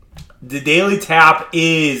The Daily Tap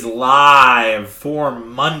is live for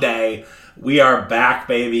Monday. We are back,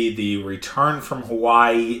 baby. The return from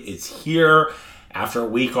Hawaii is here after a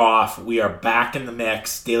week off. We are back in the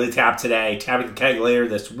mix. Daily Tap today, Tapping the Keg later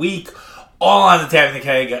this week. All on the Tapping the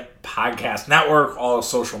Keg podcast network. All the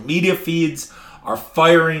social media feeds are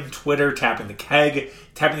firing. Twitter, Tapping the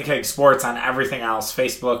Keg Sports on everything else.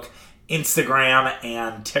 Facebook, Instagram,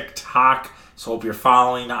 and TikTok. So hope you're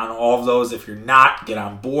following on all of those. If you're not, get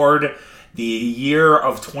on board. The year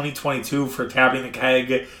of 2022 for Tapping the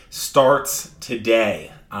Keg starts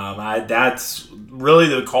today. That's really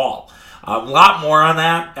the call. A lot more on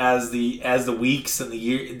that as the weeks and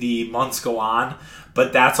the months go on,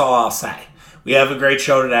 but that's all I'll say. We have a great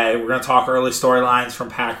show today. We're going to talk early storylines from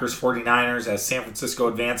Packers 49ers as San Francisco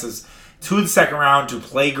advances to the second round to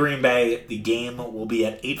play Green Bay. The game will be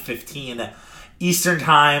at 8:15 Eastern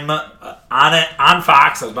Time on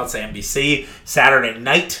Fox. I was about to say NBC Saturday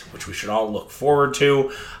night, which we should all look forward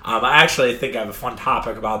to. I actually think I have a fun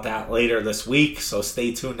topic about that later this week, so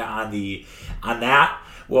stay tuned on that.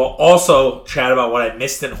 We'll also chat about what I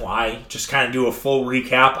missed in Hawaii. Just kind of do a full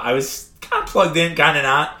recap. I was kind of plugged in, kind of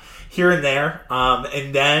not, here and there.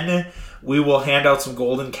 And then we will hand out some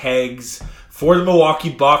golden kegs for the Milwaukee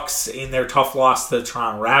Bucks in their tough loss to the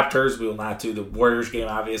Toronto Raptors. We will not do the Warriors game,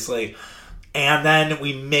 obviously. And then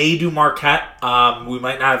we may do Marquette. We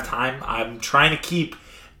might not have time. I'm trying to keep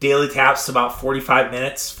daily taps to about 45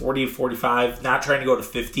 minutes, 40 to 45, not trying to go to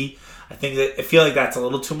 50. I feel like that's a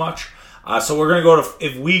little too much. So we're going to go to,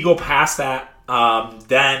 if we go past that,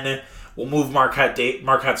 then we'll move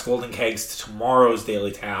Marquette's Golden Kegs to tomorrow's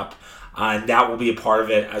daily tap. And that will be a part of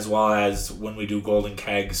it, as well as when we do Golden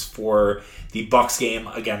Kegs for the Bucks game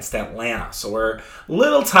against Atlanta. So we're a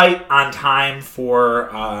little tight on time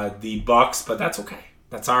for the Bucks, but that's okay.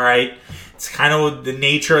 That's all right. It's kind of the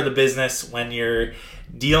nature of the business when you're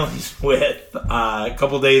dealing with a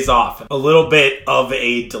couple days off. A little bit of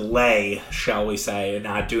a delay, shall we say, and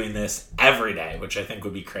not doing this every day, which I think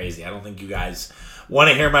would be crazy. I don't think you guys want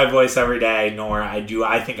to hear my voice every day, nor I do.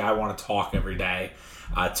 I think I want to talk every day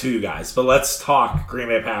to you guys. But let's talk Green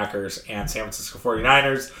Bay Packers and San Francisco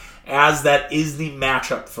 49ers, as that is the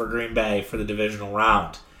matchup for Green Bay for the divisional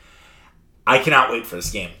round. I cannot wait for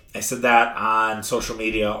this game. I said that on social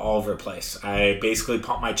media all over the place. I basically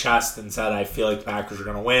pumped my chest and said I feel like the Packers are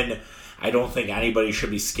going to win. I don't think anybody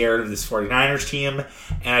should be scared of this 49ers team,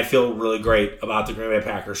 and I feel really great about the Green Bay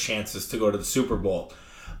Packers' chances to go to the Super Bowl.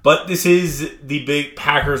 But this is the big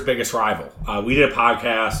Packers' biggest rival. We did a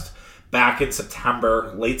podcast back in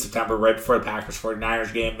September, late September, right before the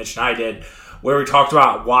Packers-49ers game, Mitch and I did, where we talked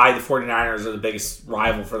about why the 49ers are the biggest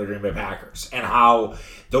rival for the Green Bay Packers and how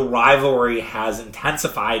the rivalry has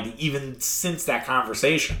intensified even since that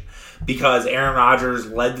conversation, because Aaron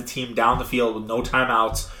Rodgers led the team down the field with no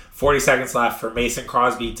timeouts, 40 seconds left for Mason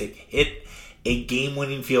Crosby to hit a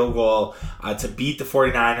game-winning field goal to beat the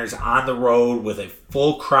 49ers on the road with a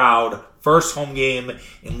full crowd. First home game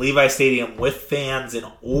in Levi Stadium with fans in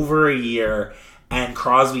over a year, and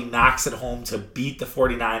Crosby knocks it home to beat the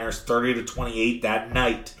 49ers 30-28 that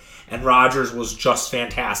night. And Rodgers was just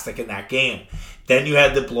fantastic in that game. Then you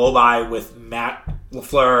had the blow-by with Matt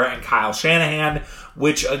LaFleur and Kyle Shanahan,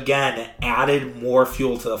 which again added more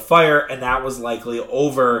fuel to the fire, and that was likely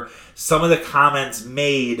over some of the comments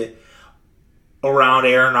made around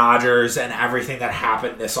Aaron Rodgers and everything that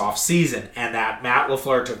happened this offseason, and that Matt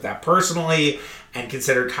LaFleur took that personally and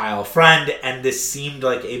considered Kyle a friend, and this seemed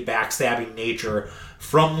like a backstabbing nature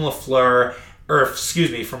from from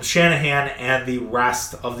Shanahan and the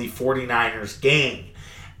rest of the 49ers gang.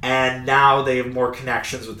 And now they have more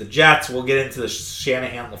connections with the Jets. We'll get into the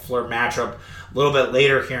Shanahan-LaFleur matchup a little bit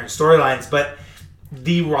later here in storylines, but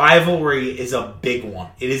the rivalry is a big one.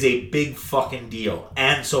 It is a big fucking deal.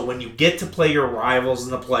 And so when you get to play your rivals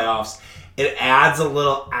in the playoffs, it adds a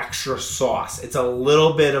little extra sauce. It's a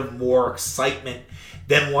little bit of more excitement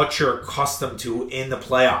than what you're accustomed to in the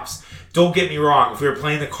playoffs. Don't get me wrong. If we were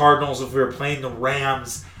playing the Cardinals, if we were playing the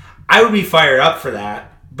Rams, I would be fired up for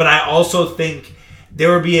that. But I also think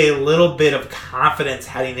there would be a little bit of confidence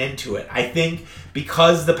heading into it. I think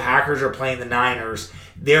because the Packers are playing the Niners,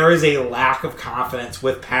 there is a lack of confidence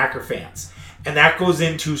with Packer fans. And that goes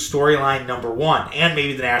into storyline number one, and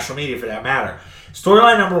maybe the national media for that matter.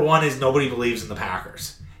 Storyline number one is nobody believes in the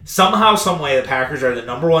Packers. Somehow, some way, the Packers are the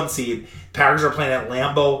number 1 seed. The Packers are playing at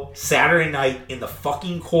Lambeau Saturday night in the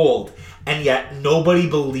fucking cold, and yet nobody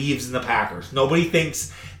believes in the Packers. Nobody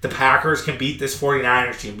thinks the Packers can beat this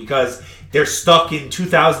 49ers team because they're stuck in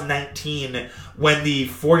 2019 when the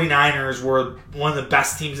 49ers were one of the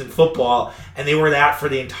best teams in football, and they were that for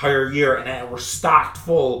the entire year, and were stocked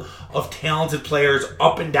full of talented players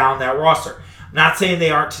up and down that roster. I'm not saying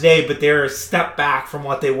they aren't today, but they're a step back from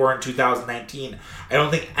what they were in 2019. I don't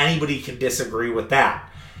think anybody can disagree with that.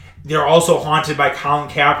 They're also haunted by Colin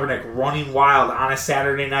Kaepernick running wild on a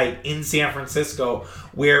Saturday night in San Francisco,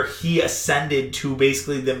 where he ascended to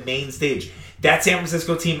basically the main stage. That San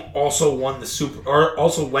Francisco team also went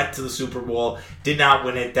to the Super Bowl, did not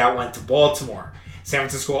win it. That went to Baltimore. San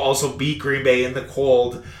Francisco also beat Green Bay in the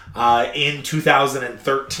cold in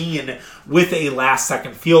 2013 with a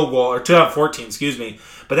last-second field goal, or 2014, excuse me.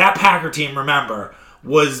 But that Packer team, remember,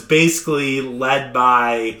 was basically led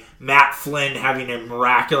by Matt Flynn having a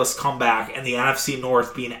miraculous comeback and the NFC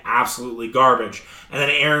North being absolutely garbage. And then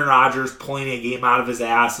Aaron Rodgers pulling a game out of his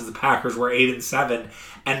ass as the Packers were 8-7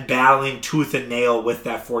 and battling tooth and nail with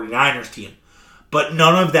that 49ers team. But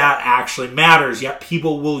none of that actually matters, yet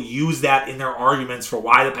people will use that in their arguments for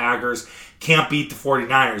why the Packers can't beat the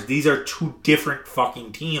 49ers. These are two different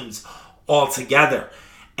fucking teams altogether.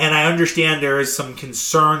 And I understand there is some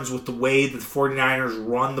concerns with the way that the 49ers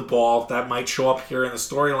run the ball that might show up here in the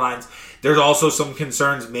storylines. There's also some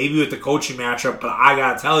concerns maybe with the coaching matchup, but I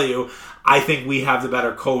gotta tell you, I think we have the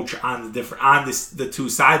better coach on the two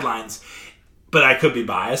sidelines. But I could be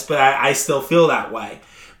biased, but I still feel that way.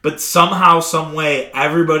 But somehow, some way,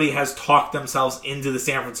 everybody has talked themselves into the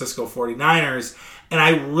San Francisco 49ers, and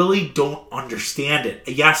I really don't understand it.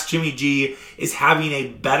 Yes, Jimmy G is having a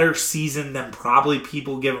better season than probably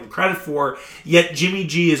people give him credit for, yet Jimmy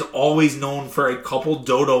G is always known for a couple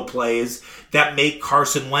dodo plays that make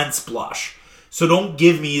Carson Wentz blush. So don't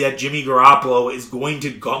give me that Jimmy Garoppolo is going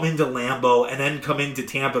to come into Lambeau and then come into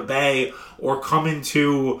Tampa Bay or come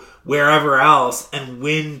into wherever else and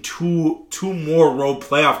win two more road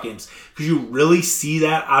playoff games. Because you really see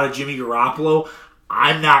that out of Jimmy Garoppolo?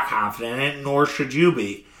 I'm not confident in it, nor should you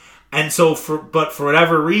be. And so, for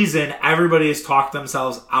whatever reason, everybody has talked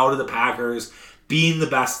themselves out of the Packers being the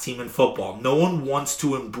best team in football. No one wants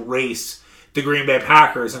to embrace the Green Bay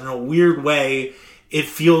Packers. And in a weird way, it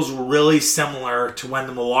feels really similar to when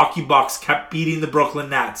the Milwaukee Bucks kept beating the Brooklyn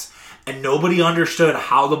Nets and nobody understood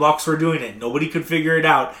how the Bucks were doing it. Nobody could figure it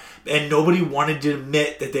out, and nobody wanted to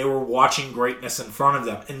admit that they were watching greatness in front of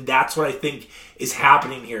them. And that's what I think is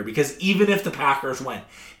happening here, because even if the Packers win,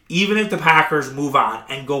 even if the Packers move on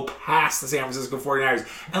and go past the San Francisco 49ers,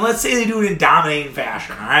 and let's say they do it in dominating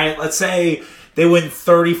fashion, all right? Let's say they win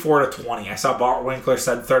 34-20. I saw Bart Winkler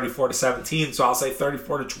said 34-17, so I'll say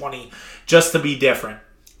 34-20 just to be different.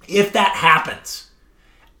 If that happens,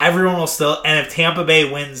 everyone will still, and if Tampa Bay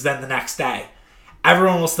wins then the next day,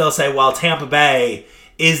 everyone will still say, well, Tampa Bay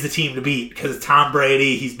is the team to beat because it's Tom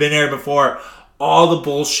Brady. He's been there before. All the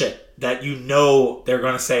bullshit that you know they're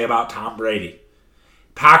going to say about Tom Brady.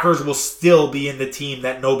 Packers will still be in the team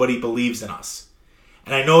that nobody believes in us.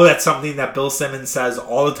 And I know that's something that Bill Simmons says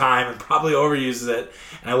all the time and probably overuses it.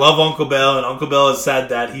 And I love Uncle Bill, and Uncle Bill has said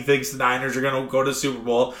that he thinks the Niners are going to go to the Super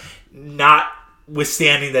Bowl,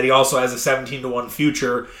 notwithstanding that he also has a 17-1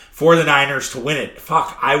 future for the Niners to win it.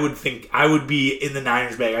 Fuck, I would be in the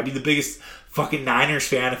Niners bag. I'd be the biggest fucking Niners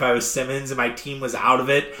fan if I was Simmons and my team was out of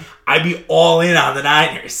it. I'd be all in on the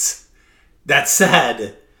Niners. That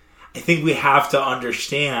said, I think we have to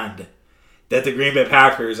understand that the Green Bay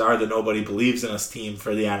Packers are the nobody believes in us team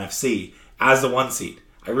for the NFC as the 1 seed.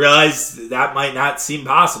 I realize that might not seem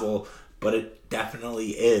possible, but it definitely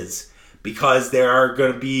is, because there are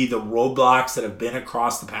going to be the roadblocks that have been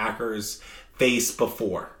across the Packers' face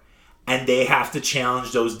before, and they have to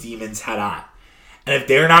challenge those demons head on. And if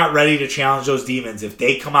they're not ready to challenge those demons, if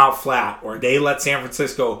they come out flat or they let San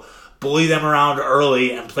Francisco bully them around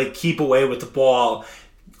early and play keep away with the ball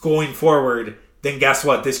going forward, then guess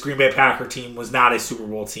what? This Green Bay Packer team was not a Super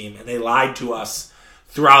Bowl team, and they lied to us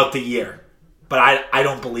throughout the year. But I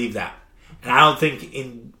don't believe that. And I don't think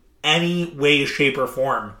in any way, shape, or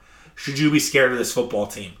form should you be scared of this football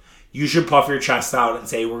team. You should puff your chest out and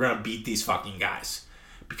say, we're going to beat these fucking guys.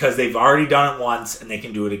 Because they've already done it once, and they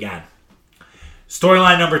can do it again.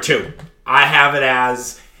 Storyline number 2. I have it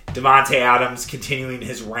as Davante Adams continuing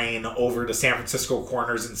his reign over the San Francisco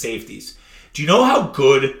corners and safeties. Do you know how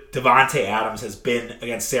good Davante Adams has been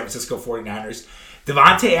against San Francisco 49ers?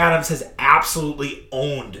 Davante Adams has absolutely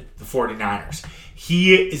owned the 49ers.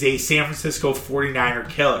 He is a San Francisco 49er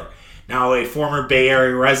killer. Now, a former Bay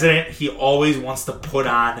Area resident, he always wants to put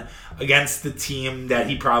on against the team that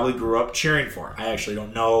he probably grew up cheering for. I actually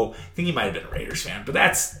don't know. I think he might have been a Raiders fan, but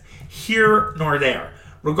that's here nor there.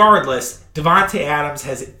 Regardless, Davante Adams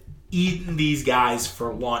has eaten these guys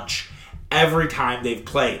for lunch every time they've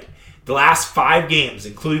played. The last 5 games,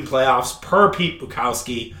 including playoffs, per Pete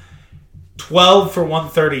Bukowski, 12 for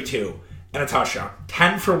 132 and a touchdown,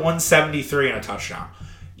 10 for 173 and a touchdown,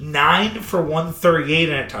 9 for 138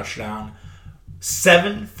 and a touchdown,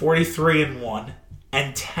 7 43 and 1,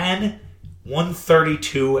 and 10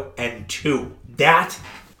 132 and 2. That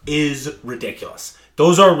is ridiculous.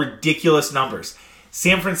 Those are ridiculous numbers.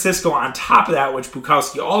 San Francisco, on top of that, which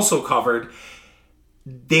Bukowski also covered,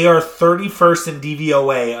 they are 31st in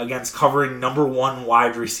DVOA against covering number 1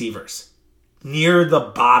 wide receivers. Near the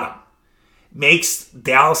bottom. Makes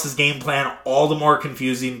Dallas's game plan all the more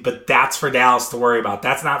confusing, but that's for Dallas to worry about.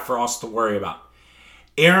 That's not for us to worry about.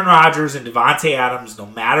 Aaron Rodgers and Davante Adams, no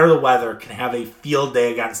matter the weather, can have a field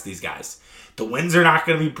day against these guys. The winds are not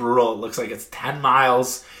going to be brutal. It looks like it's 10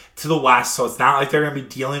 miles to the west, so it's not like they're going to be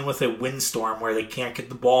dealing with a windstorm where they can't get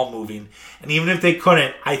the ball moving. And even if they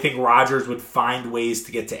couldn't, I think Rodgers would find ways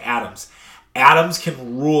to get to Adams. Adams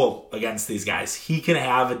can rule against these guys. He can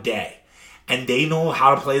have a day. And they know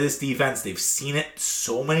how to play this defense. They've seen it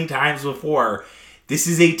so many times before. This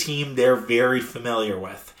is a team they're very familiar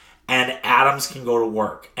with. And Adams can go to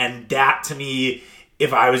work. And that, to me,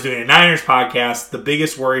 if I was doing a Niners podcast, the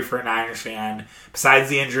biggest worry for a Niners fan, besides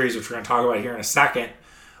the injuries, which we're going to talk about here in a second,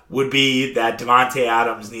 would be that Davante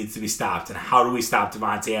Adams needs to be stopped. And how do we stop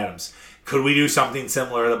Davante Adams? Could we do something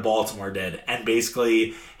similar that Baltimore did and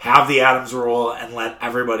basically have the Adams rule and let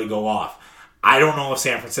everybody go off? I don't know if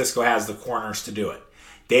San Francisco has the corners to do it.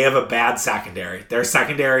 They have a bad secondary. Their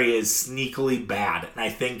secondary is sneakily bad. And I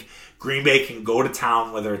think Green Bay can go to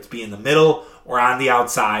town, whether it's be in the middle or on the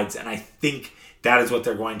outsides. And I think that is what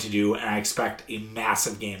they're going to do. And I expect a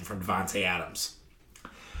massive game from Davante Adams.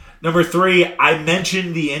 Number 3, I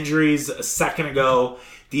mentioned the injuries a second ago.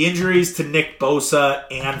 The injuries to Nick Bosa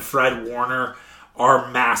and Fred Warner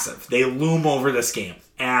are massive. They loom over this game.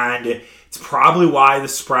 And it's probably why the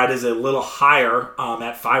spread is a little higher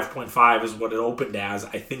at 5.5 is what it opened as.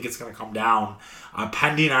 I think it's going to come down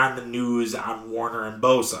pending on the news on Warner and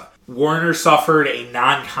Bosa. Warner suffered a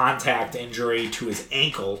non-contact injury to his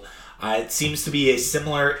ankle. It seems to be a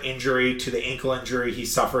similar injury to the ankle injury he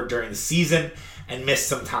suffered during the season and missed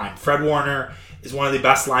some time. Fred Warner is one of the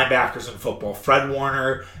best linebackers in football. Fred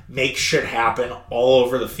Warner makes shit happen all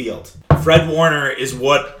over the field. Fred Warner is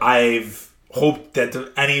what I've hoped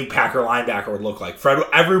that any Packer linebacker would look like.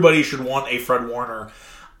 Everybody should want a Fred Warner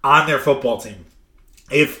on their football team.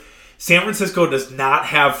 If San Francisco does not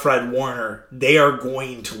have Fred Warner, they are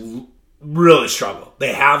going to really struggle.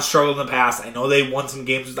 They have struggled in the past. I know they won some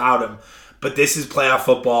games without him, but this is playoff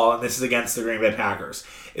football, and this is against the Green Bay Packers.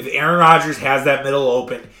 If Aaron Rodgers has that middle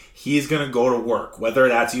open, he's going to go to work, whether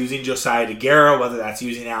that's using Josiah DeGuara, whether that's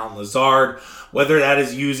using Allen Lazard, whether that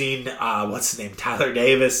is using, Tyler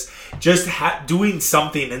Davis, just doing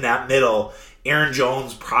something in that middle. Aaron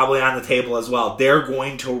Jones probably on the table as well. They're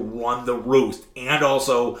going to run the roost. And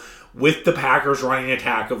also, with the Packers running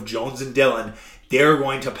attack of Jones and Dillon, they're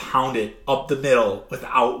going to pound it up the middle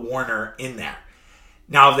without Warner in there.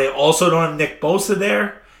 Now, if they also don't have Nick Bosa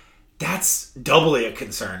there, that's doubly a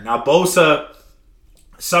concern. Now, Bosa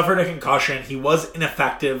suffered a concussion. He was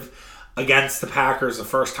ineffective against the Packers the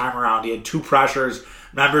first time around. He had 2 pressures.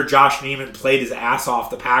 Remember, Josh Neiman played his ass off.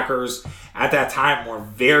 The Packers at that time were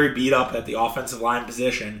very beat up at the offensive line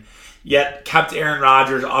position, yet kept Aaron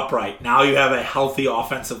Rodgers upright. Now you have a healthy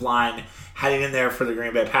offensive line heading in there for the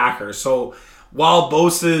Green Bay Packers. So while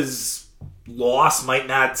Bosa's loss might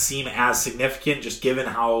not seem as significant, just given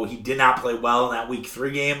how he did not play well in that Week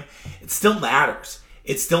 3 game, it still matters.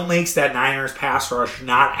 It still makes that Niners pass rush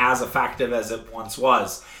not as effective as it once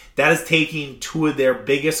was. That is taking 2 of their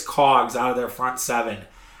biggest cogs out of their front 7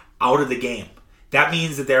 out of the game. That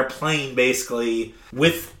means that they're playing basically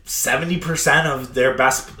with 70% of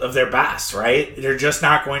their best, right? They're just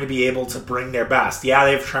not going to be able to bring their best. Yeah,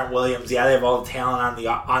 they have Trent Williams. Yeah, they have all the talent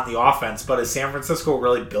on the offense. But is San Francisco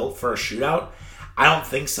really built for a shootout? I don't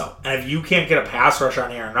think so. And if you can't get a pass rush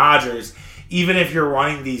on Aaron Rodgers, even if you're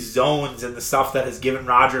running these zones and the stuff that has given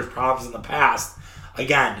Rodgers problems in the past,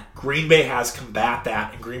 again, Green Bay has combat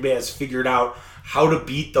that, and Green Bay has figured out how to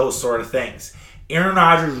beat those sort of things. Aaron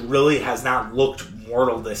Rodgers really has not looked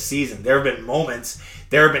mortal this season. There have been moments,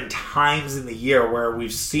 there have been times in the year where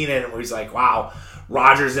we've seen it and where he's like, wow,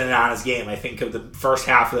 Rodgers in and on his game. I think of the first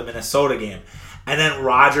half of the Minnesota game. And then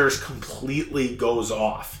Rodgers completely goes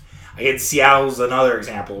off. Again, Seattle's another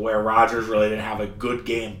example where Rodgers really didn't have a good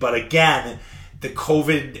game. But again, the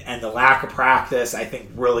COVID and the lack of practice, I think,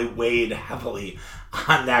 really weighed heavily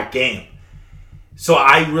on that game. So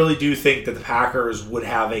I really do think that the Packers would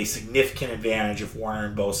have a significant advantage if Warner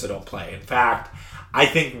and Bosa don't play. In fact, I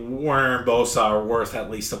think Warner and Bosa are worth at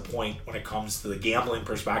least a point when it comes to the gambling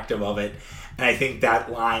perspective of it. And I think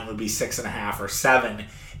that line would be 6.5 or 7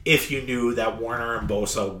 if you knew that Warner and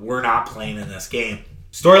Bosa were not playing in this game.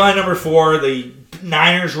 Storyline number 4, the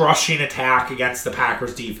Niners rushing attack against the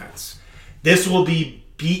Packers defense. This will be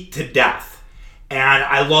beat to death. And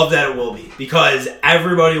I love that it will be, because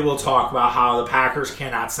everybody will talk about how the Packers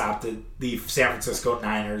cannot stop the San Francisco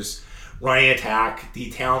Niners running attack,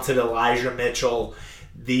 the talented Elijah Mitchell,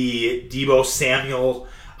 the Deebo Samuel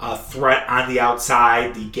threat on the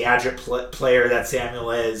outside, the gadget player that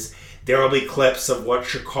Samuel is. There will be clips of what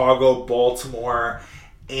Chicago, Baltimore,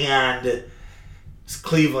 and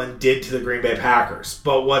Cleveland did to the Green Bay Packers.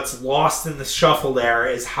 But what's lost in the shuffle there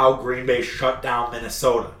is how Green Bay shut down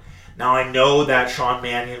Minnesota. Now, I know that Sean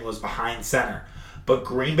Mannion was behind center, but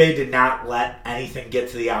Green Bay did not let anything get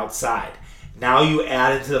to the outside. Now you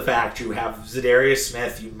add into the fact you have Zadarius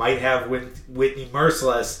Smith, you might have Whitney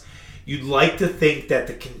Merciless. You'd like to think that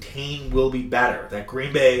the contain will be better, that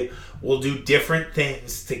Green Bay will do different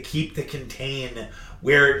things to keep the contain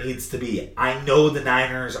where it needs to be. I know the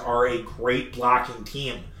Niners are a great blocking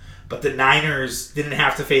team, but the Niners didn't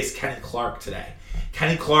have to face Kenny Clark today.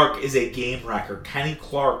 Kenny Clark is a game wrecker. Kenny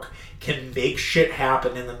Clark can make shit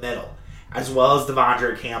happen in the middle, as well as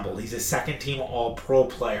Devondre Campbell. He's a second-team All-Pro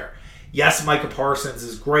player. Yes, Micah Parsons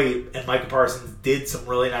is great, and Micah Parsons did some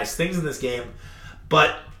really nice things in this game,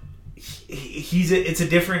 but it's a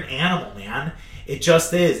different animal, man. It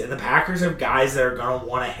just is. And the Packers have guys that are going to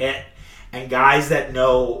want to hit, and guys that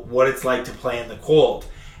know what it's like to play in the cold.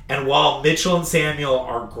 And while Mitchell and Samuel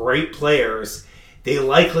are great players, they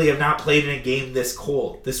likely have not played in a game this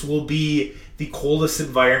cold. This will be the coldest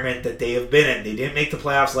environment that they have been in. They didn't make the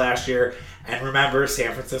playoffs last year. And remember,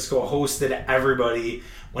 San Francisco hosted everybody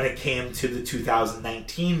when it came to the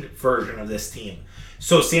 2019 version of this team.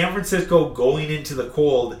 So San Francisco going into the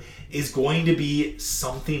cold is going to be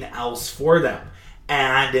something else for them.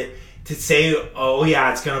 And to say, oh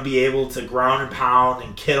yeah, it's going to be able to ground and pound,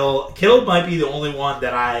 and Kittle might be the only one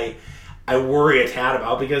that I worry a tad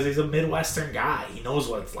about, because he's a Midwestern guy. He knows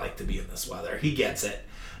what it's like to be in this weather. He gets it.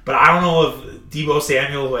 But I don't know if Deebo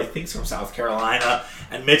Samuel, who I think is from South Carolina,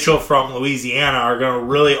 and Mitchell from Louisiana are going to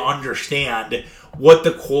really understand what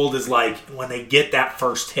the cold is like when they get that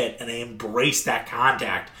first hit and they embrace that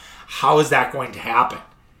contact. How is that going to happen?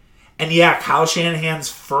 And yeah, Kyle Shanahan's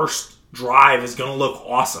first drive is going to look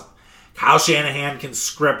awesome. Kyle Shanahan can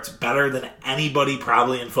script better than anybody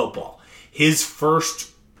probably in football. His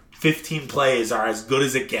first 15 plays are as good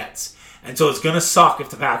as it gets. And so it's going to suck if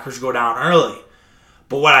the Packers go down early.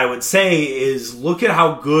 But what I would say is, look at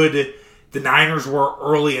how good the Niners were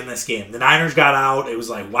early in this game. The Niners got out. It was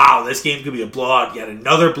like, wow, this game could be a blowout. Yet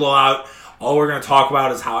another blowout. All we're going to talk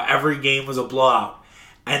about is how every game was a blowout.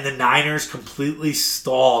 And the Niners completely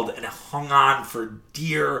stalled and hung on for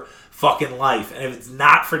dear fucking life. And if it's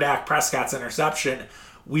not for Dak Prescott's interception,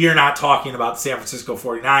 we are not talking about the San Francisco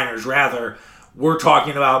 49ers. Rather, we're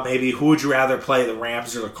talking about maybe who would you rather play, the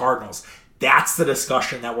Rams or the Cardinals. That's the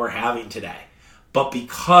discussion that we're having today. But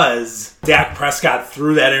because Dak Prescott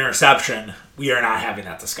threw that interception, we are not having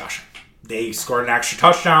that discussion. They scored an extra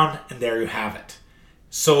touchdown, and there you have it.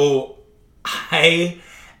 So I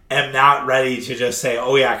am not ready to just say,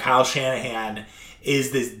 oh yeah, Kyle Shanahan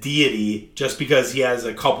is this deity just because he has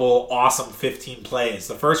a couple awesome 15 plays.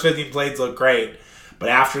 The first 15 plays look great, but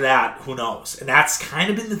after that, who knows? And that's kind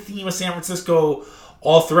of been the theme of San Francisco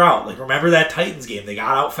all throughout. Like, remember that Titans game? They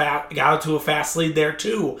got out to a fast lead there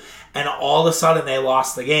too, and all of a sudden they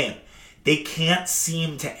lost the game. They can't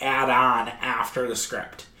seem to add on after the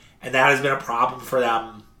script, and that has been a problem for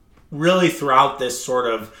them really throughout this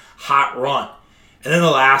sort of hot run. And then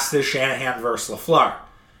the last is Shanahan versus LaFleur.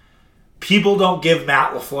 People don't give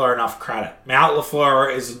Matt LaFleur enough credit. Matt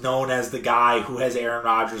LaFleur is known as the guy who has Aaron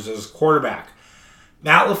Rodgers as quarterback.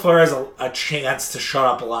 Matt LaFleur has a chance to shut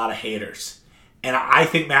up a lot of haters. And I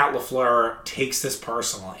think Matt LaFleur takes this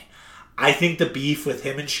personally. I think the beef with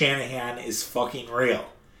him and Shanahan is fucking real.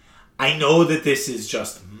 I know that this is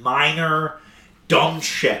just minor, dumb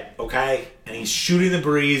shit, okay? And he's shooting the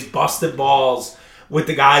breeze, busting balls with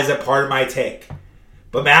the guys that part of my take.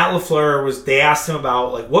 But Matt LaFleur, they asked him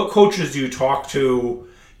about, like, what coaches do you talk to,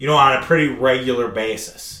 on a pretty regular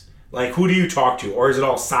basis? Like, who do you talk to? Or is it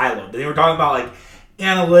all siloed? They were talking about, like,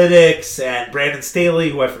 analytics and Brandon Staley,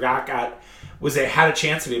 who I forgot was they had a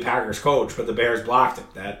chance to be a Packers coach, but the Bears blocked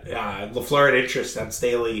it. That LaFleur had interest in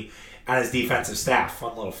Staley and his defensive staff.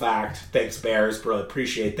 Fun little fact. Thanks, Bears. Really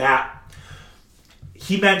appreciate that.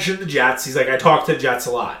 He mentioned the Jets. He's like, I talk to the Jets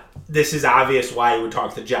a lot. This is obvious why he would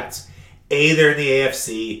talk to the Jets. A, they're in the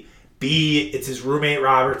AFC. B, it's his roommate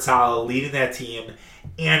Robert Saleh leading that team,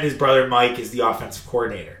 and his brother Mike is the offensive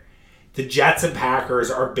coordinator. The Jets and Packers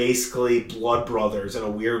are basically blood brothers in a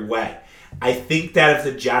weird way. I think that if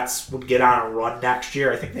the Jets would get on a run next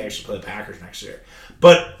year, I think they actually play the Packers next year.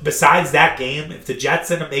 But besides that game, if the Jets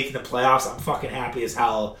end up making the playoffs, I'm fucking happy as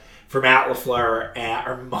hell for Mike LaFleur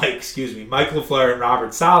and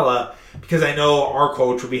Robert Saleh, because I know our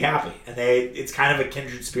coach will be happy. And it's kind of a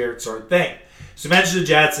kindred spirit sort of thing. So he mentioned the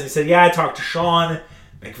Jets, and he said, yeah, I talked to Sean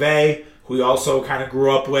McVay, who he also kind of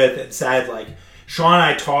grew up with, and said, like, Sean and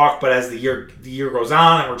I talk, but as the year goes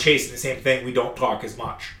on and we're chasing the same thing, we don't talk as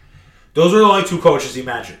much. Those were the only two coaches he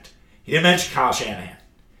mentioned. He didn't mention Kyle Shanahan.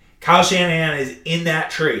 Kyle Shanahan is in that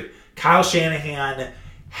tree. Kyle Shanahan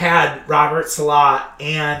had Robert Saleh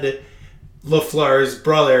and LaFleur's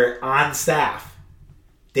brother on staff.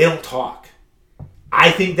 They don't talk.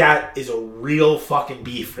 I think that is a real fucking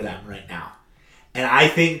beef for them right now. And I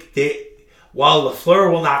think that while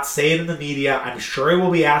LaFleur will not say it in the media, I'm sure he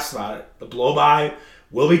will be asked about it. The blow-by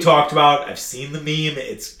will be talked about. I've seen the meme.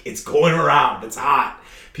 It's going around. It's hot.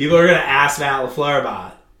 People are going to ask Matt LaFleur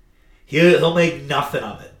about it. He'll make nothing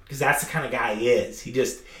of it because that's the kind of guy he is.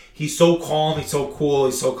 He's so calm. He's so cool.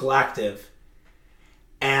 He's so collective.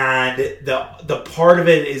 And the part of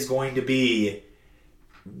it is going to be,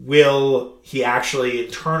 will he actually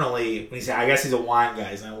internally, when I guess he's a wine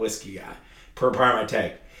guy, he's not a whiskey guy, per part of my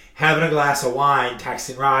take, having a glass of wine,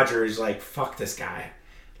 texting Rodgers, like, fuck this guy.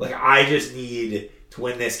 Like, I just need to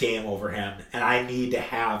win this game over him, and I need to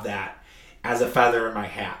have that as a feather in my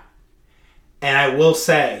hat. And I will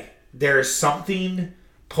say, there's something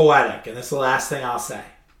poetic, and this is the last thing I'll say,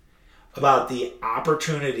 about the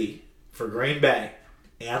opportunity for Green Bay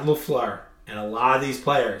and LaFleur and a lot of these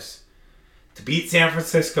players to beat San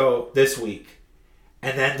Francisco this week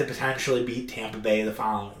and then to potentially beat Tampa Bay the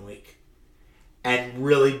following week. And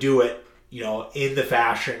really do it, in the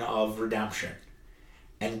fashion of redemption.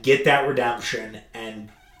 And get that redemption and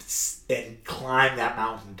climb that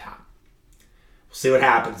mountaintop. We'll see what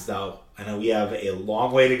happens, though. I know we have a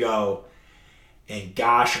long way to go. And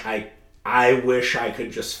gosh, I wish I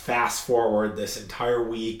could just fast forward this entire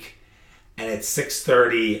week. And it's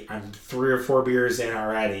 6:30. I'm 3 or 4 beers in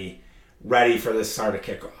already, ready for this start of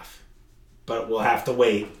kickoff. But we'll have to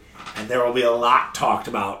wait. And there will be a lot talked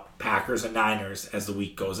about Packers and Niners as the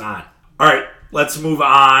week goes on. All right, let's move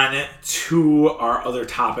on to our other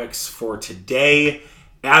topics for today.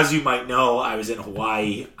 As you might know, I was in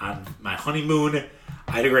Hawaii on my honeymoon.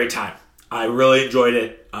 I had a great time. I really enjoyed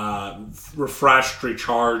it. Refreshed,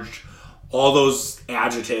 recharged, all those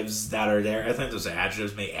adjectives that are there. I think those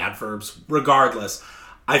adjectives make adverbs. Regardless,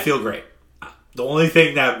 I feel great. The only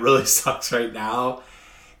thing that really sucks right now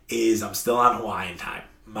is I'm still on Hawaiian time.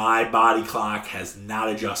 My body clock has not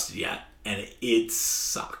adjusted yet, and it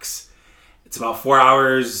sucks. It's about 4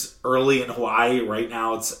 hours early in Hawaii. Right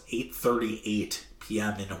now it's 8:38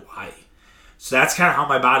 p.m. in Hawaii. So that's kind of how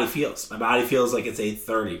my body feels. My body feels like it's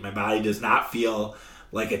 8:30. My body does not feel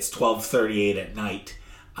like it's 12:38 at night.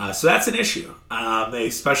 So that's an issue,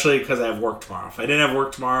 especially because I have work tomorrow. If I didn't have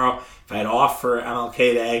work tomorrow, if I had off for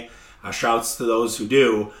MLK Day, shouts to those who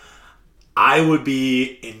do, I would be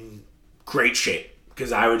in great shape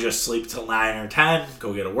because I would just sleep till 9 or 10,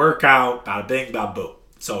 go get a workout, bada bing, bada boom.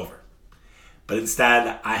 It's over. But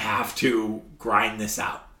instead, I have to grind this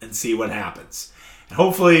out and see what happens. And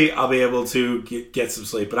hopefully, I'll be able to get some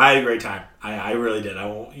sleep. But I had a great time. I really did. I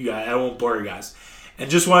won't bore you guys. And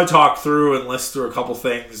just want to talk through and list through a couple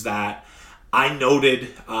things that I noted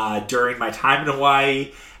during my time in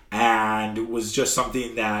Hawaii and was just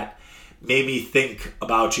something that made me think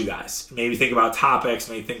about you guys. Made me think about topics,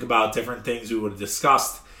 made me think about different things we would have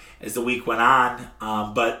discussed as the week went on.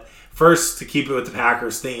 But first, to keep it with the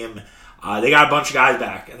Packers theme, they got a bunch of guys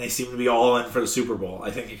back, and they seem to be all in for the Super Bowl. I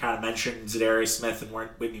think you kind of mentioned Zadarius Smith and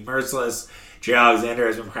Whitney Merciless. Jay Alexander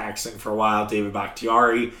has been practicing for a while. David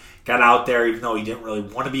Bakhtiari got out there, even though he didn't really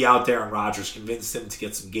want to be out there, and Rodgers convinced him to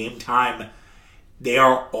get some game time. They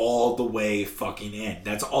are all the way fucking in.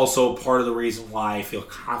 That's also part of the reason why I feel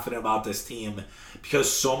confident about this team,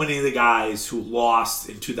 because so many of the guys who lost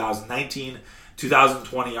in 2019,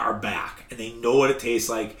 2020 are back, and they know what it tastes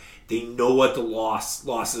like. They know what the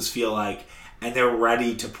losses feel like, and they're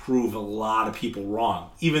ready to prove a lot of people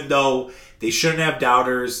wrong. Even though they shouldn't have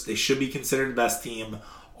doubters, they should be considered the best team,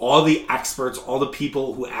 all the experts, all the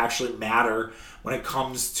people who actually matter when it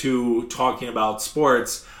comes to talking about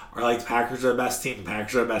sports are like, the Packers are the best team, the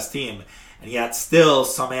Packers are the best team. And yet still,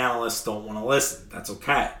 some analysts don't want to listen. That's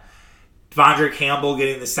okay. Devondre Campbell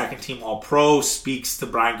getting the second team All-Pro speaks to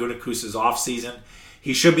Brian Gutekunst's offseason.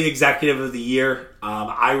 He should be executive of the year.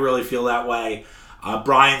 I really feel that way.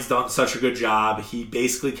 Brian's done such a good job. He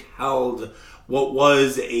basically held what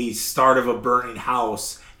was a start of a burning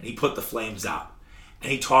house, and he put the flames out.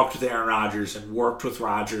 And he talked with Aaron Rodgers and worked with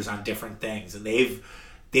Rodgers on different things. And they've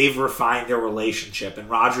refined their relationship. And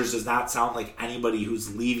Rodgers does not sound like anybody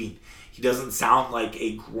who's leaving. He doesn't sound like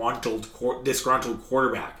a disgruntled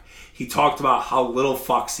quarterback. He talked about how little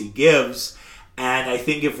fucks he gives. And I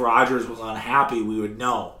think if Rodgers was unhappy, we would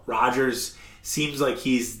know. Rodgers seems like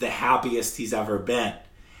he's the happiest he's ever been.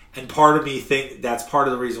 And part of me think that's part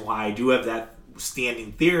of the reason why I do have that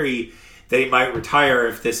standing theory that he might retire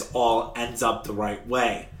if this all ends up the right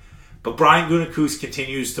way. But Brian Gutekunst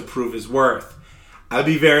continues to prove his worth. I'd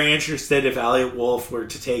be very interested if Elliott Wolf were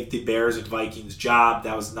to take the Bears and Vikings job.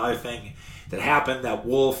 That was another thing that happened, that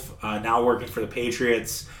Wolf, now working for the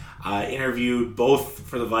Patriots, interviewed both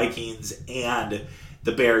for the Vikings and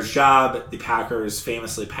the Bears job. The Packers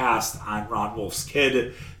famously passed on Ron Wolf's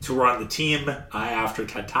kid to run the team after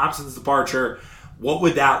Ted Thompson's departure. What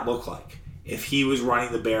would that look like if he was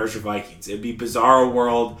running the Bears or Vikings? It'd be a bizarre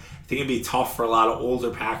world. I think it'd be tough for a lot of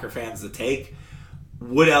older Packer fans to take.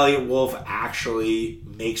 Would Elliott Wolf actually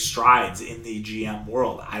make strides in the GM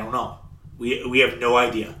world? I don't know. We have no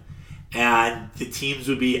idea. And the teams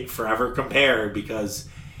would be forever compared, because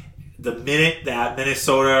the minute that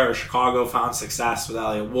Minnesota or Chicago found success with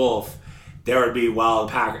Elliott Wolf, there would be, well,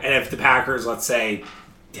 the Packers. And if the Packers, let's say,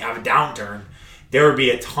 have a downturn, there would be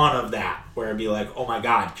a ton of that where it'd be like, oh my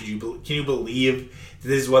God, can you believe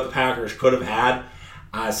this is what the Packers could have had?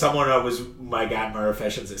 Someone my God, Murph, I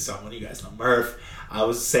shouldn't say someone, you guys know Murph. I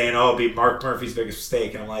was saying, it'd be Mark Murphy's biggest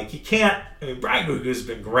mistake. And I'm like, you can't. I mean, Brian Gutekunst has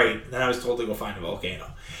been great. And then I was told to go find a volcano.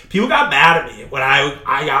 People got mad at me when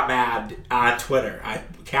I got mad on Twitter.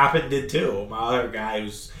 Kappen did too. My other guy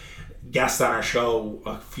who's guest on our show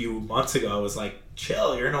a few months ago was like,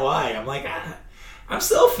 chill, you're in Hawaii. I'm like, I'm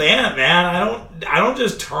still a fan, man. I don't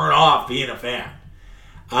just turn off being a fan.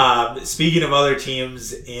 Speaking of other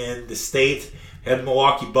teams in the state, had the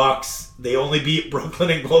Milwaukee Bucks. They only beat Brooklyn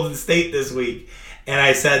and Golden State this week. And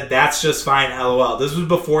I said, that's just fine, LOL. This was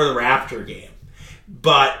before the Raptor game.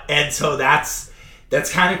 And so that's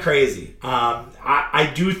kind of crazy.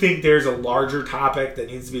 I do think there's a larger topic that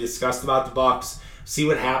needs to be discussed about the Bucks. See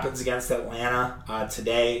what happens against Atlanta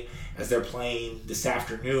today as they're playing this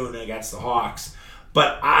afternoon against the Hawks.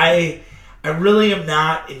 But I really am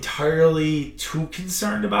not entirely too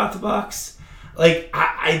concerned about the Bucks. Like,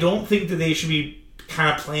 I don't think that they should be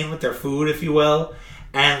kind of playing with their food, if you will,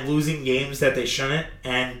 and losing games that they shouldn't.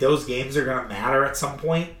 And those games are going to matter at some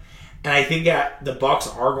point. And I think that the Bucks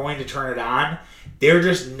are going to turn it on. They're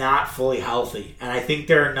just not fully healthy. And I think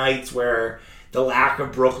there are nights where the lack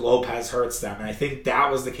of Brook Lopez hurts them. And I think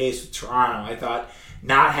that was the case with Toronto. I thought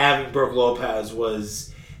not having Brook Lopez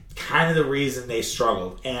was kind of the reason they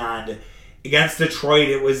struggled. And against Detroit,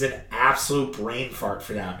 it was an absolute brain fart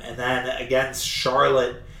for them. And then against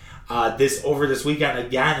Charlotte, over this weekend,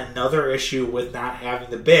 again, another issue with not having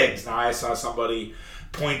the bigs. Now, I saw somebody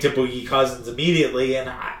point to Boogie Cousins immediately, and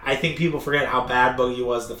I think people forget how bad Boogie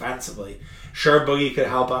was defensively. Sure, Boogie could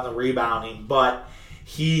help on the rebounding, but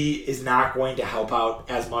he is not going to help out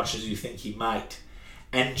as much as you think he might.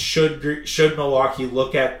 And should Milwaukee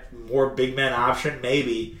look at more big man option?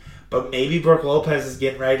 Maybe. But maybe Brook Lopez is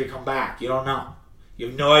getting ready to come back. You don't know. You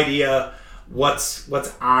have no idea what's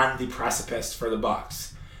on the precipice for the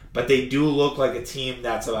Bucks. But they do look like a team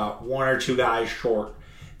that's about one or two guys short.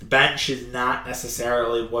 The bench is not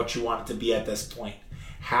necessarily what you want it to be at this point.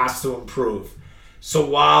 Has to improve. So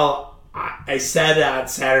while I said on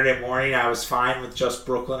Saturday morning I was fine with just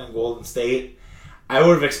Brooklyn and Golden State, I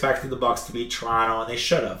would have expected the Bucks to beat Toronto, and they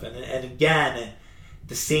should have. And again,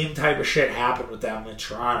 the same type of shit happened with them in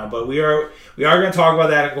Toronto. But we are going to talk about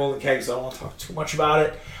that in Golden Keg, so I don't want to talk too much about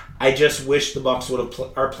it. I just wish the Bucks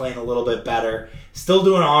are playing a little bit better. Still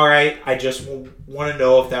doing all right. I just want to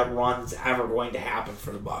know if that run's ever going to happen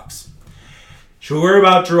for the Bucks. Should we worry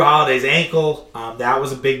about Drew Holiday's ankle? That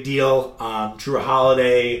was a big deal. Drew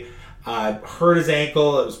Holiday hurt his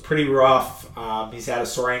ankle. It was pretty rough. He's had a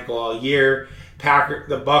sore ankle all year.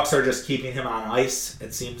 The Bucks are just keeping him on ice.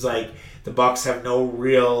 It seems like the Bucks have no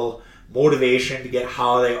real motivation to get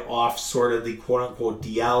Holiday off sort of the quote-unquote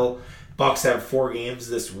DL. Bucks have 4 games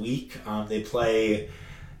this week. They play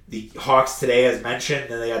the Hawks today, as mentioned.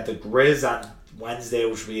 Then they got the Grizz on Wednesday,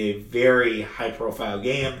 which will be a very high-profile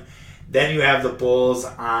game. Then you have the Bulls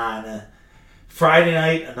on Friday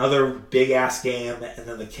night, another big-ass game, and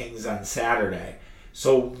then the Kings on Saturday.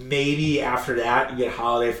 So maybe after that, you get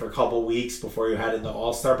Holiday for a couple weeks before you head into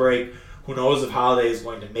All-Star break. Who knows if Holiday is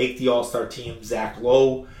going to make the All-Star team. Zach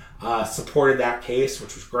Lowe supported that case,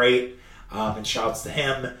 which was great, and shouts to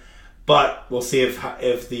him. But we'll see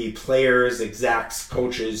if the players, execs,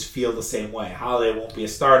 coaches feel the same way. Holiday won't be a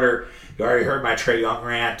starter. You already heard my Trae Young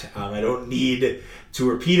rant. I don't need to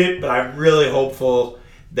repeat it, but I'm really hopeful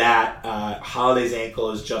that Holiday's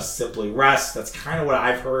ankle is just simply rest. That's kind of what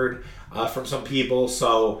I've heard from some people.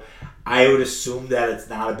 So I would assume that it's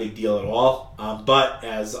not a big deal at all. But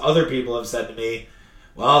as other people have said to me,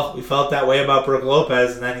 well, we felt that way about Brook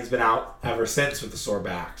Lopez, and then he's been out ever since with a sore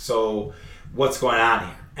back. So what's going on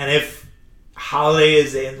here? And if Holiday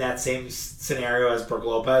is in that same scenario as Brook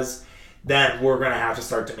Lopez, then we're going to have to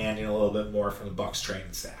start demanding a little bit more from the Bucks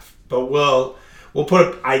training staff. But we'll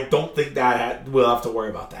put. I don't think that we'll have to worry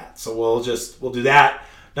about that. So we'll do that.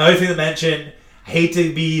 Another thing to mention. I hate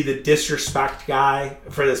to be the disrespect guy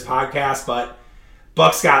for this podcast, but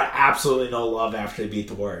Bucks got absolutely no love after they beat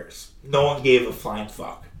the Warriors. No one gave a flying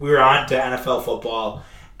fuck. We were on to NFL football.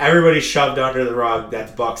 Everybody shoved under the rug that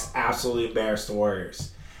the Bucks absolutely embarrassed the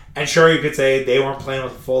Warriors. And sure, you could say they weren't playing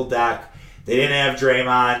with a full deck. They didn't have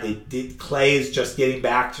Draymond. Clay's just getting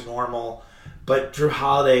back to normal. But Jrue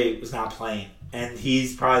Holiday was not playing. And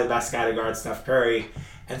he's probably the best guy to guard Steph Curry.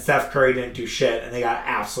 And Steph Curry didn't do shit. And they got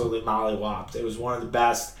absolutely mollywopped. It was one of the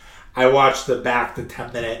best. I watched the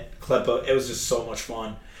 10-minute clip. It was just so much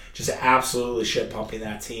fun. Just absolutely shit-pumping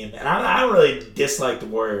that team. And I don't really dislike the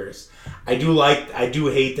Warriors. I do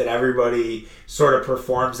hate that everybody sort of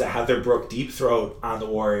performs a Heather Brooke deep throat on the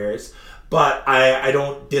Warriors. But I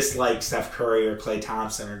don't dislike Steph Curry or Klay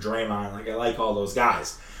Thompson or Draymond. I like all those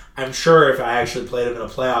guys. I'm sure if I actually played them in a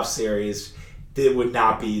playoff series, it would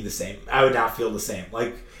not be the same. I would not feel the same.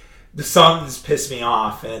 The Suns piss me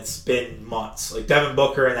off, and it's been months. Devin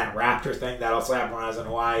Booker and that Raptor thing, that also happened when I was in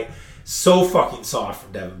Hawaii. So fucking soft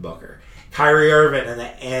from Devin Booker. Kyrie Irving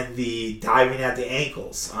and the diving at the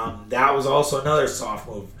ankles. That was also another soft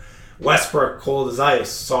move. Westbrook, cold as ice,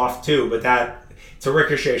 soft too, but it's a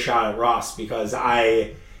ricochet shot at Russ because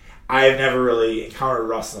I have never really encountered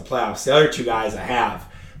Russ in the playoffs. The other two guys I have.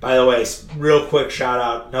 By the way, real quick shout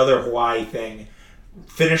out, another Hawaii thing.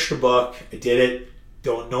 Finished the book. I did it.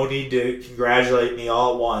 No need to congratulate me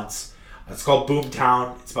all at once. It's called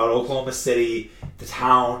Boomtown. It's about Oklahoma City, the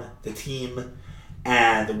town, the team,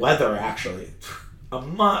 and the weather, actually.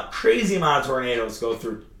 Crazy amount of tornadoes go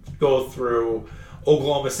through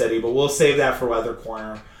Oklahoma City, but we'll save that for Weather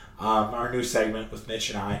Corner, our new segment with Mitch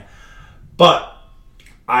and I. But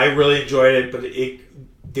I really enjoyed it, but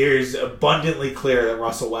there's abundantly clear that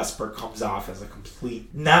Russell Westbrook comes off as a complete...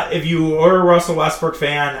 If you are a Russell Westbrook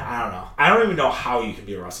fan, I don't know. I don't even know how you can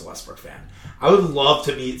be a Russell Westbrook fan. I would love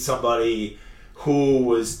to meet somebody who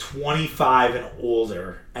was 25 and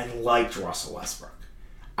older and liked Russell Westbrook.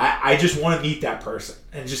 I just want to meet that person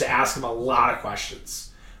and just ask them a lot of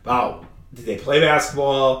questions about, did they play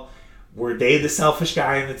basketball? Were they the selfish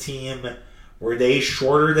guy on the team? Were they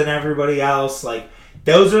shorter than everybody else?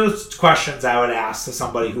 Those are the questions I would ask to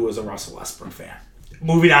somebody who was a Russell Westbrook fan.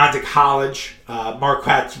 Moving on to college,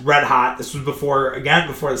 Marquette's red hot. This was before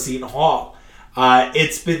the Seton Hall.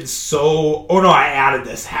 It's been so... Oh, no, I added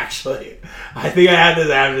this, actually. I think I had this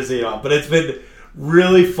after the Seton Hall. But it's been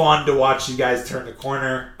really fun to watch you guys turn the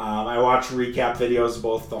corner. I watched recap videos of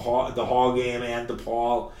both the Hall game and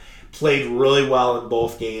DePaul. Played really well in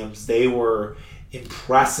both games. They were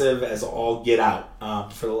impressive as all get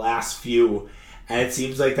out for the last few. And it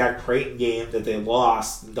seems like that Creighton game that they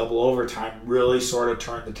lost in double overtime really sort of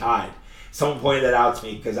turned the tide. Someone pointed that out to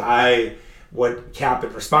me because when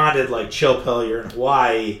Captain responded, chill pill, you're in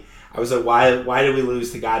Hawaii, I was like, why did we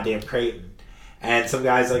lose to goddamn Creighton? And some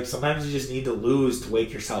guys, sometimes you just need to lose to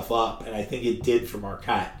wake yourself up. And I think it did for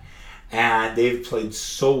Marquette. And they've played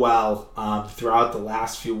so well throughout the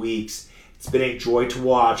last few weeks. It's been a joy to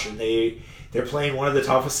watch. And they're playing one of the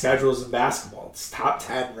toughest schedules in basketball. It's top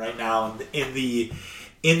 10 right now in the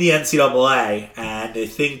NCAA, and I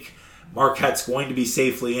think Marquette's going to be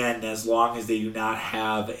safely in as long as they do not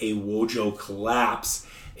have a Wojo collapse.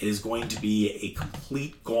 It is going to be a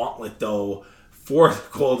complete gauntlet, though, for the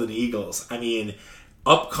Golden Eagles. I mean,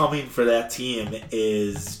 upcoming for that team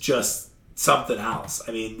is just something else.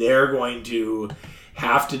 I mean, they're going to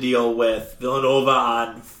have to deal with Villanova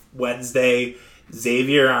on Wednesday,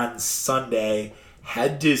 Xavier on Sunday,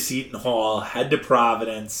 head to Seton Hall, head to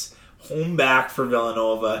Providence, home back for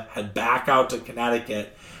Villanova, head back out to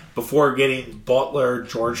Connecticut before getting Butler,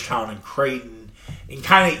 Georgetown, and Creighton And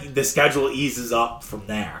kind of the schedule eases up from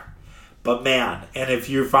there. But man, and if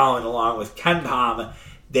you're following along with KenPom,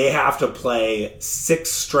 they have to play 6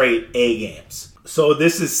 straight A games. So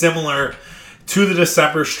this is similar to the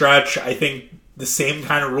December stretch. I think the same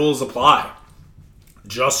kind of rules apply.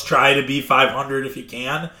 Just try to be 500 if you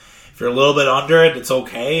can. If you're a little bit under it, it's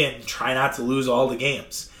okay, and try not to lose all the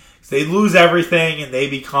games. If they lose everything and they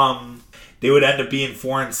would end up being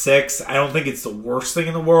 4-6. I don't think it's the worst thing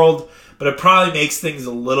in the world, but it probably makes things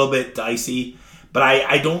a little bit dicey. But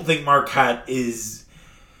I don't think Marquette is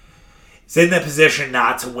in the position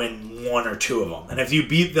not to win 1 or 2 of them. And if you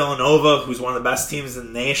beat Villanova, who's one of the best teams in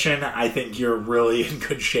the nation, I think you're really in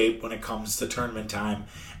good shape when it comes to tournament time.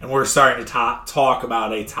 And we're starting to talk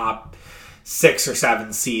about a top 6 or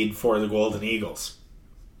 7 seed for the Golden Eagles.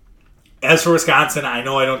 As for Wisconsin, I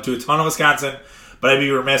know I don't do a ton of Wisconsin, but I'd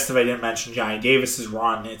be remiss if I didn't mention Johnny Davis's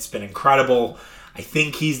run. It's been incredible. I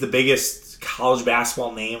think he's the biggest college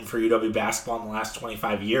basketball name for UW basketball in the last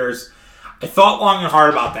 25 years. I thought long and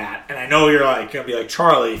hard about that, and I know you're going to be like,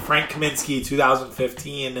 Charlie, Frank Kaminsky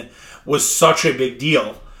 2015 was such a big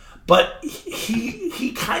deal, but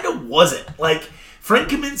he kind of wasn't. Frank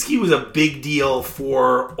Kaminsky was a big deal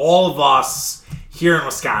for all of us here in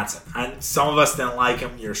Wisconsin. And some of us didn't like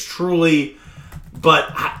him, yours truly,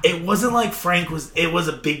 but it wasn't like it was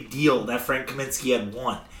a big deal that Frank Kaminsky had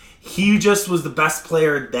won. He just was the best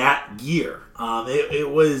player that year. It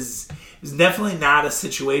was definitely not a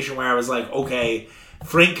situation where I was like, okay,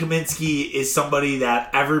 Frank Kaminsky is somebody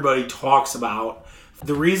that everybody talks about.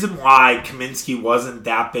 The reason why Kaminsky wasn't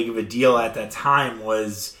that big of a deal at that time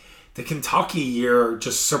was the Kentucky year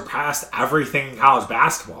just surpassed everything in college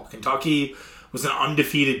basketball. Kentucky was an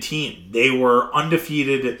undefeated team. They were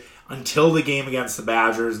undefeated until the game against the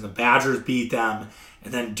Badgers, and the Badgers beat them,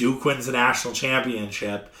 and then Duke wins the national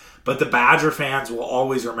championship. But the Badger fans will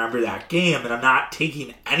always remember that game, and I'm not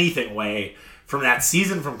taking anything away from that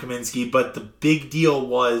season from Kaminsky, but the big deal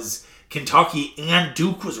was Kentucky and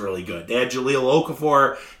Duke was really good. They had Jahlil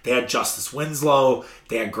Okafor, they had Justice Winslow,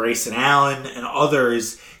 they had Grayson Allen, and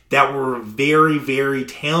others that were very, very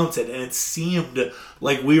talented, and it seemed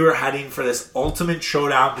like we were heading for this ultimate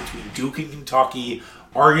showdown between Duke and Kentucky,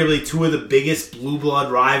 arguably 2 of the biggest blue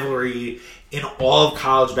blood rivalry in all of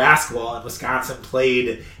college basketball, and Wisconsin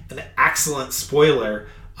played an excellent spoiler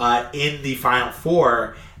in the Final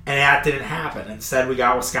Four, and that didn't happen. Instead, we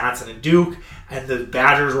got Wisconsin and Duke, and the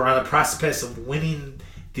Badgers were on the precipice of winning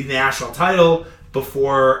the national title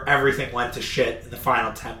before everything went to shit in the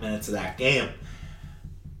final 10 minutes of that game.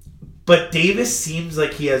 But Davis seems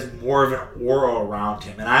like he has more of an aura around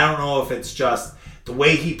him, and I don't know if it's just the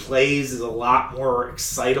way he plays is a lot more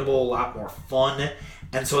excitable, a lot more fun,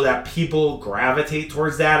 and so that people gravitate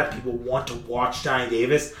towards that and people want to watch Johnny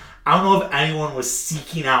Davis. I don't know if anyone was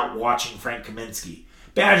seeking out watching Frank Kaminsky.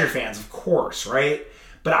 Badger fans, of course, right?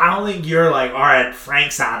 But I don't think you're like, all right,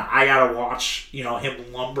 Frank's on, I gotta watch,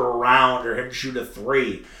 him lumber around or him shoot a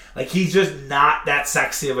 3. He's just not that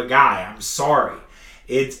sexy of a guy. I'm sorry.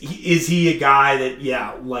 Is he a guy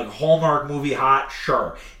that, Hallmark movie hot?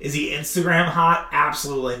 Sure. Is he Instagram hot?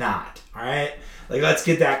 Absolutely not. All right? Let's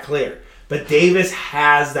get that clear. But Davis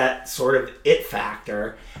has that sort of it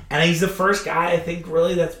factor, and he's the first guy, I think,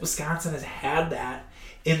 really, that Wisconsin has had that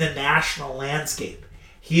in the national landscape.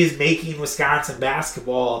 He is making Wisconsin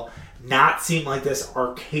basketball not seem like this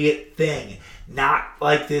archaic thing, not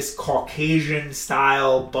like this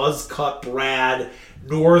Caucasian-style, buzz-cut Brad,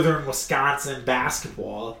 northern Wisconsin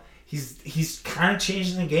basketball. He's kind of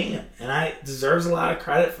changing the game, and deserves a lot of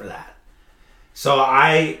credit for that. So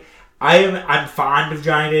I'm fond of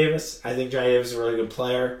Johnny Davis. I think Johnny Davis is a really good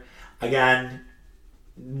player. Again,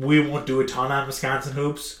 we won't do a ton on Wisconsin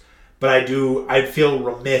hoops, but I'd feel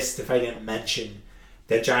remiss if I didn't mention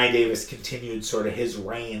that Johnny Davis continued sort of his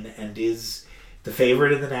reign and is the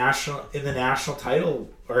favorite in the national title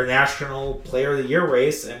or National Player of the Year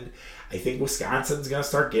race, and I think Wisconsin's going to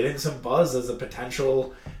start getting some buzz as a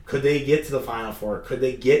potential. Could they get to the Final Four? Could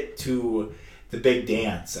they get to the big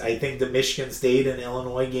dance? I think the Michigan State and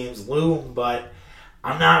Illinois games loom, but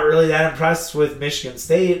I'm not really that impressed with Michigan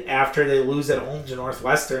State after they lose at home to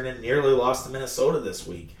Northwestern and nearly lost to Minnesota this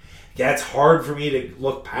week. That's hard for me to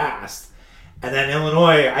look past. And then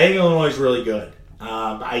Illinois, I think Illinois is really good.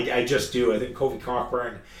 I just do. I think Kofi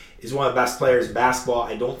Cockburn is one of the best players in basketball.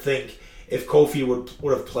 I don't think if Kofi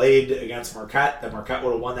would have played against Marquette, that Marquette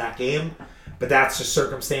would have won that game. But that's just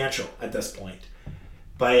circumstantial at this point.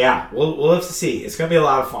 But yeah, we'll have to see. It's going to be a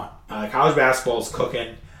lot of fun. College basketball is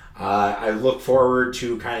cooking. I look forward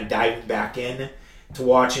to kind of diving back in to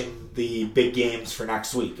watching the big games for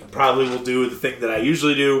next week. And probably will do the thing that I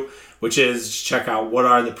usually do, which is check out what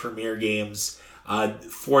are the premier games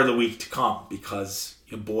for the week to come because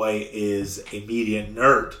your boy is a media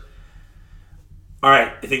nerd. All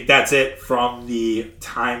right, I think that's it from the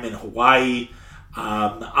time in Hawaii.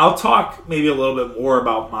 I'll talk maybe a little bit more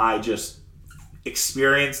about my just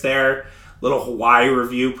experience there. Little Hawaii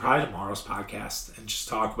review, probably tomorrow's podcast, and just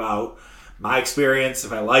talk about my experience,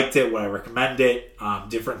 if I liked it, would I recommend it,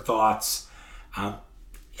 different thoughts. A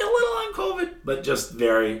little on COVID, but just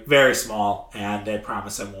very, very small, and I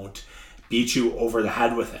promise I won't beat you over the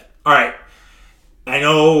head with it. All right, I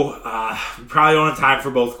know we probably don't have time for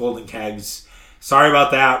both Golden Kegs. Sorry about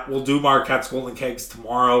that. We'll do Marquette's Golden Kegs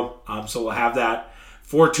tomorrow, so we'll have that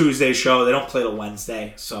for Tuesday's show. They don't play till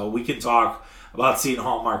Wednesday, so we can talk about Seton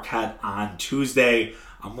Hall Marquette on Tuesday.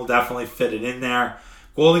 We'll definitely fit it in there.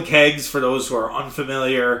 Golden Kegs, for those who are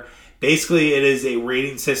unfamiliar, basically it is a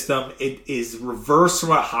rating system. It is reverse from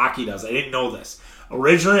what hockey does. I didn't know this.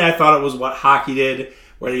 Originally, I thought it was what hockey did,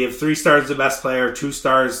 where you have 3 stars to the best player, 2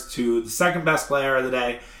 stars to the second best player of the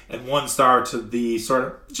day, and 1 star to the sort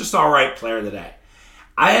of just all right player of the day.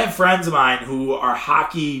 I have friends of mine who are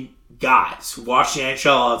hockey guys who watch the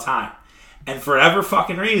NHL all the time. And for whatever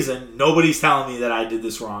fucking reason, nobody's telling me that I did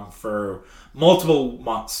this wrong for multiple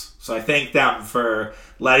months. So I thank them for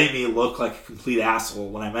letting me look like a complete asshole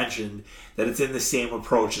when I mentioned that it's in the same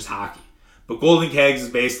approach as hockey. But Golden Kegs is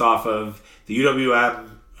based off of the UWM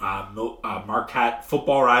Marquette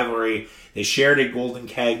football rivalry. They shared a Golden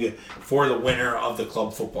Keg for the winner of the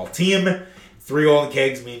club football team. 3 Golden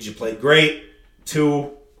Kegs means you played great.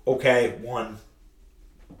 2, okay. 1,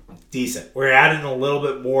 decent. We're adding a little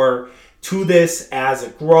bit more to this as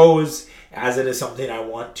it grows, as it is something I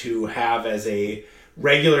want to have as a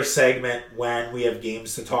regular segment when we have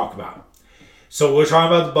games to talk about. So we're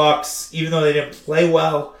talking about the Bucks. Even though they didn't play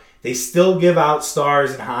well, they still give out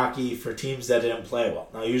stars in hockey for teams that didn't play well.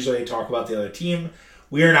 Now, usually they talk about the other team.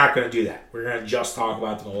 We are not going to do that. We're going to just talk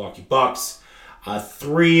about the Milwaukee Bucks.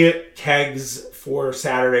 3 kegs for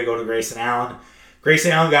Saturday go to Grayson Allen.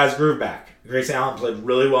 Grayson Allen got his groove back. Grayson Allen played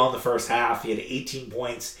really well in the first half. He had 18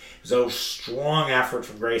 points. It was a strong effort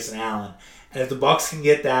from Grayson Allen. And if the Bucks can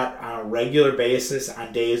get that on a regular basis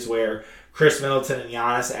on days where Chris Middleton and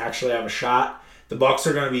Giannis actually have a shot, the Bucks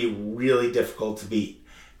are going to be really difficult to beat.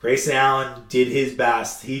 Grayson Allen did his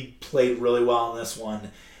best. He played really well in this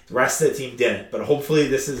one. The rest of the team didn't. But hopefully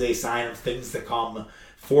this is a sign of things to come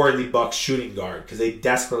for the Bucks shooting guard because they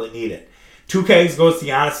desperately need it. 2 kegs goes to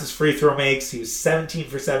Giannis' free throw makes. He was 17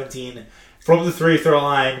 for 17 from the free throw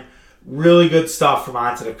line. Really good stuff from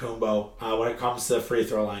Antetokounmpo when it comes to the free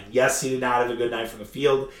throw line. Yes, he did not have a good night from the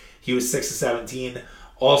field. He was 6 of 17.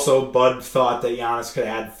 Also, Bud thought that Giannis could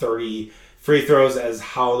add 30 free throws as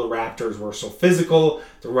how the Raptors were so physical.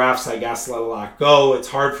 The refs, I guess, let a lot go. It's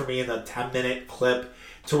hard for me in the 10-minute clip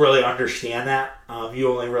to really understand that.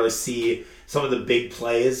 You only really see some of the big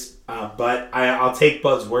plays, but I'll take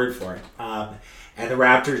Bud's word for it. And the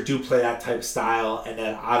Raptors do play that type of style, and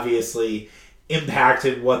that obviously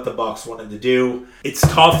impacted what the Bucks wanted to do. It's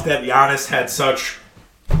tough that Giannis had such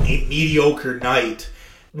a mediocre night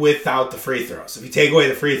without the free throws. If you take away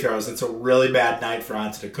the free throws, it's a really bad night for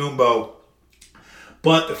Antetokounmpo.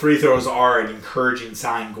 But the free throws are an encouraging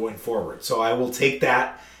sign going forward. So I will take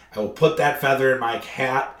that. I will put that feather in my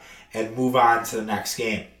hat and move on to the next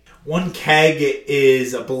game. 1 keg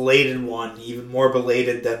is a belated one, even more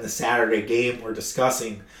belated than the Saturday game we're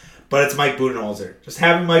discussing. But it's Mike Budenholzer. Just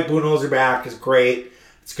having Mike Budenholzer back is great.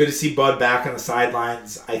 It's good to see Bud back on the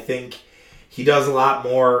sidelines. I think he does a lot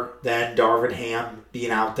more than Darvin Ham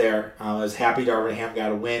being out there. I was happy Darvin Ham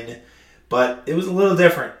got a win. But it was a little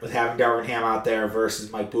different with having Darvin Ham out there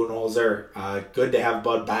versus Mike Budenholzer. Good to have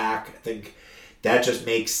Bud back. I think that just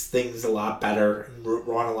makes things a lot better and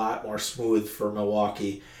run a lot more smooth for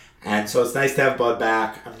Milwaukee. And so it's nice to have Bud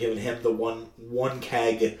back. I'm giving him the one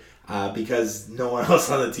keg because no one else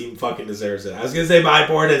on the team fucking deserves it. I was going to say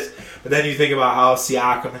Bobby Portis, but then you think about how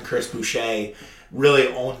Siakam and Chris Boucher really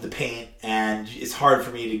owned the paint, and it's hard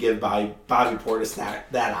for me to give Bobby Portis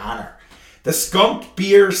that honor. The Skunk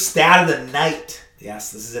Beer Stat of the Night.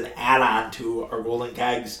 Yes, this is an add-on to our Golden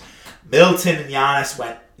Kegs. Middleton and Giannis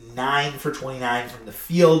went 9 for 29 from the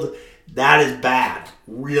field. That is bad.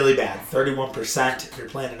 Really bad. 31% if you're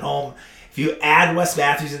playing at home. If you add Wes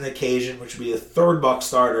Matthews in the occasion, which would be the 3rd Buck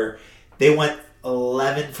starter, they went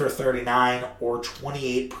 11 for 39 or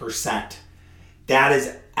 28%. That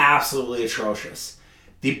is absolutely atrocious.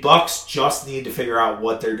 The Bucks just need to figure out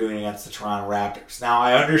what they're doing against the Toronto Raptors. Now,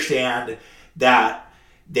 I understand that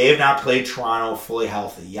they have not played Toronto fully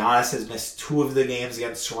healthy. Giannis has missed 2 of the games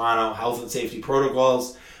against Toronto, health and safety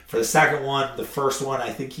protocols. For the second one, the first one,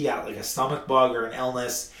 I think he had like a stomach bug or an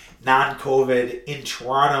illness, non-COVID in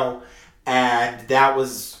Toronto. And that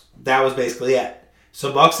was basically it.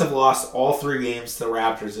 So Bucks have lost all 3 games to the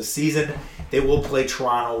Raptors this season. They will play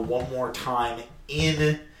Toronto one more time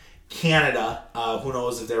in Canada. Who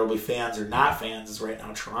knows if there will be fans or not fans, as right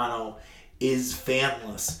now Toronto is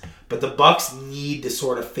fanless. But the Bucks need to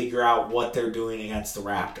sort of figure out what they're doing against the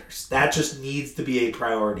Raptors. That just needs to be a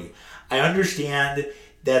priority. I understand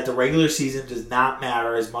that the regular season does not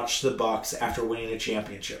matter as much to the Bucks after winning a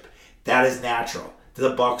championship. That is natural.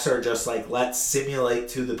 The Bucks are just like, let's simulate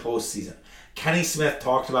to the postseason. Kenny Smith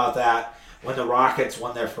talked about that when the Rockets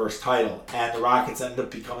won their first title, and the Rockets ended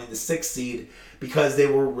up becoming the 6th seed because they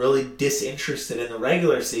were really disinterested in the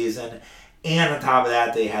regular season, and on top of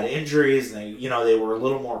that, they had injuries, and they were a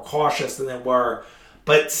little more cautious than they were.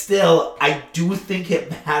 But still, I do think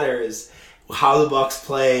it matters how the Bucks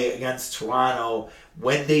play against Toronto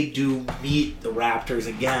when they do meet the Raptors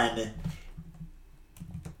again.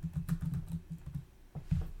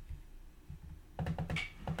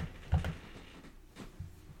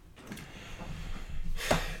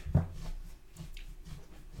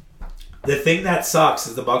 The thing that sucks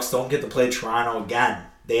is the Bucks don't get to play Toronto again.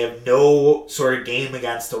 They have no sort of game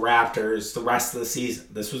against the Raptors the rest of the season.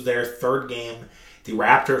 This was their 3rd game. The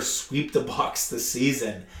Raptors sweep the Bucks this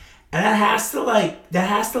season. And that has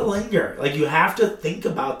to linger. Like, you have to think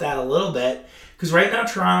about that a little bit, because right now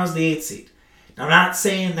Toronto's the 8th seed. Now, I'm not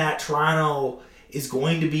saying that Toronto is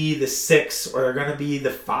going to be the 6 or they're going to be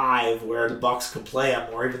the 5 where the Bucks could play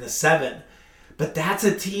them, or even the 7. But that's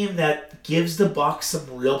a team that gives the Bucks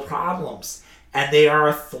some real problems. And they are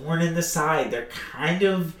a thorn in the side. They're kind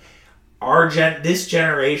of this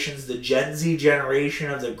generation's, the Gen Z generation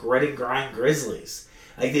of the grit and grind Grizzlies.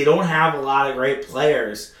 Like, they don't have a lot of great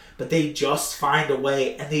players, but they just find a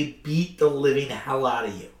way, and they beat the living hell out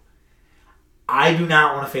of you. I do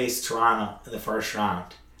not want to face Toronto in the first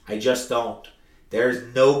round. I just don't.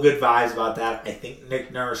 There's no good vibes about that. I think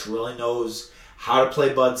Nick Nurse really knows how to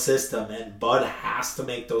play Bud's system, and Bud has to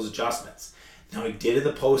make those adjustments. Now, he did in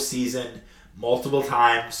the postseason multiple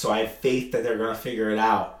times, so I have faith that they're going to figure it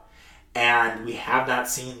out. And we have not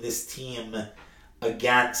seen this team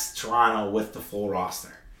against Toronto with the full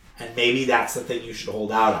roster. And maybe that's the thing you should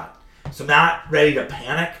hold out on. So I'm not ready to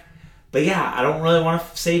panic, but yeah, I don't really want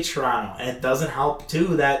to say Toronto. And it doesn't help,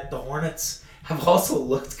 too, that the Hornets have also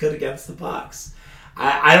looked good against the Bucks.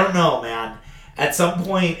 I don't know, man. At some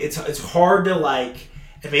point, it's hard to, like,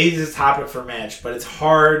 and maybe this is a topic for Mitch, but it's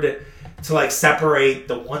hard to, like, separate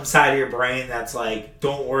the one side of your brain that's like,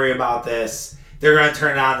 don't worry about this, they're going to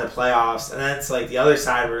turn it on in the playoffs, and then it's like the other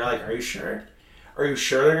side where you're like, are you sure? Are you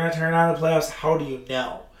sure they're going to turn it on in the playoffs? How do you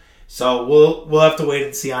know? So we'll have to wait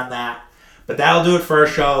and see on that. But that'll do it for our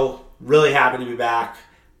show. Really happy to be back.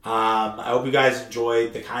 I hope you guys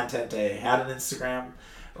enjoyed the content I had on Instagram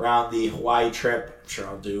around the Hawaii trip. I'm sure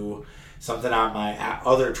I'll do something on my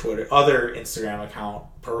other Instagram account,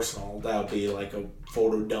 personal. That'll be like a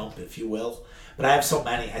photo dump, if you will. But I have so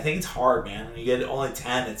many. I think it's hard, man. When you get only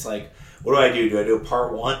 10, it's like, what do? Do I do a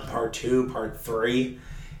part 1, part 2, part 3?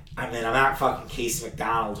 I mean, I'm not fucking Casey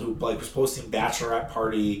McDonald, who like was posting Bachelorette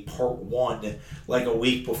Party part 1 like a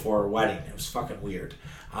week before her wedding. It was fucking weird.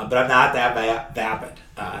 But I'm not that vapid,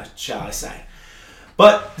 shall I say.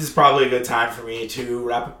 But this is probably a good time for me to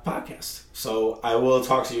wrap up the podcast. So I will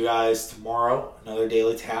talk to you guys tomorrow. Another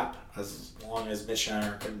daily tap, as long as Mitch and I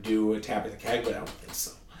aren't going to do a tap in the keg, but I don't think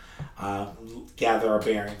so. Gather our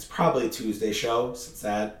bearings. Probably a Tuesday show, since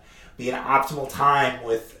that be an optimal time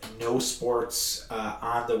with no sports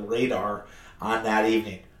on the radar on that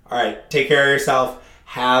evening. All right, take care of yourself.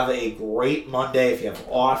 Have a great Monday. If you have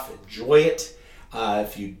off, enjoy it.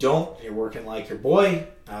 If you don't, you're working like your boy.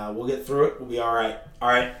 We'll get through it. We'll be all right. All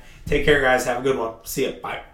right, take care, guys. Have a good one. See ya. Bye.